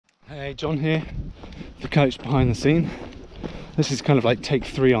Hey, John here, the coach behind the scene. This is kind of like take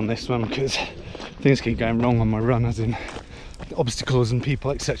 3 on this one because things keep going wrong on my run, as in obstacles and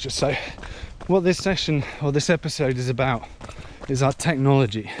people, etc. So what this session or this episode is about is our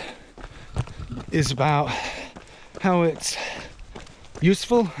technology, is about how it's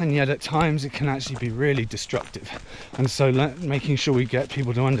useful and yet at times it can actually be really destructive. And so making sure we get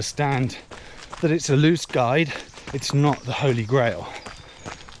people to understand that it's a loose guide, it's not the Holy Grail.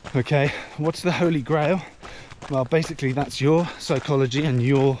 Okay, what's the Holy Grail? Well, basically that's your psychology and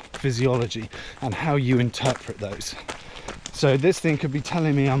your physiology and how you interpret those. So this thing could be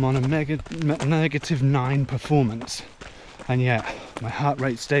telling me I'm on a -9 performance, and yet my heart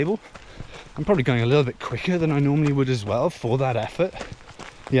rate's stable. I'm probably going a little bit quicker than I normally would as well for that effort,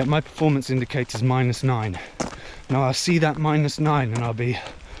 yet my performance indicator is -9. Now I'll see that -9 and I'll be,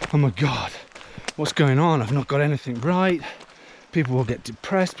 oh my god, what's going on? I've not got anything right. People will get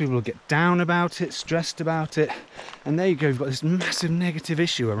depressed, people will get down about it, stressed about it, and there you go, you've got this massive negative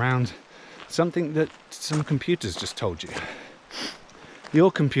issue around something that some computers just told you.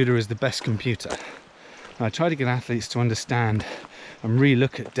 Your computer is the best computer. And I try to get athletes to understand and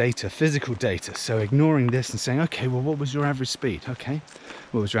re-look at data, physical data, so ignoring this and saying, okay, well, what was your average speed? Okay,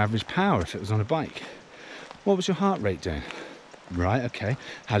 what was your average power if it was on a bike? What was your heart rate doing? Right, okay,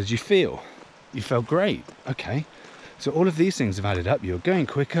 how did you feel? You felt great, okay. So all of these things have added up. You're going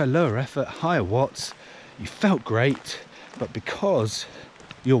quicker, lower effort, higher watts. You felt great, but because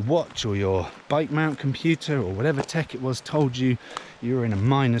your watch or your bike mount computer or whatever tech it was told you you were in a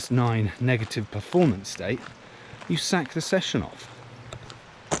 -9 negative performance state, you sack the session off.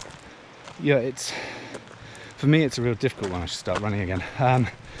 Yeah, for me it's a real difficult one. I should start running again.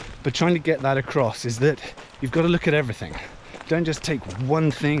 But trying to get that across is that you've got to look at everything. Don't just take one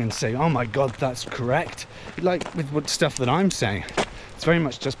thing and say, oh my god, that's correct. Like with what stuff that I'm saying, it's very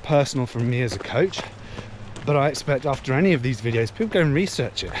much just personal from me as a coach, but I expect after any of these videos people go and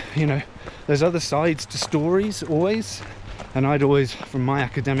research it. You know, there's other sides to stories always, and I'd always, from my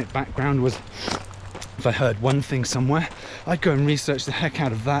academic background, was if I heard one thing somewhere, I'd go and research the heck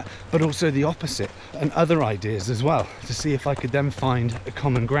out of that, but also the opposite and other ideas as well, to see if I could then find a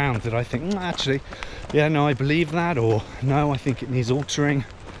common ground that I think, actually, yeah, no, I believe that, or no, I think it needs altering.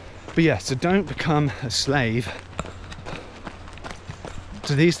 But yeah, so don't become a slave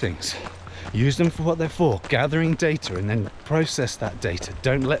to these things. Use them for what they're for, gathering data, and then process that data.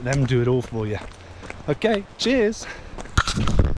 Don't let them do it all for you. Okay, cheers.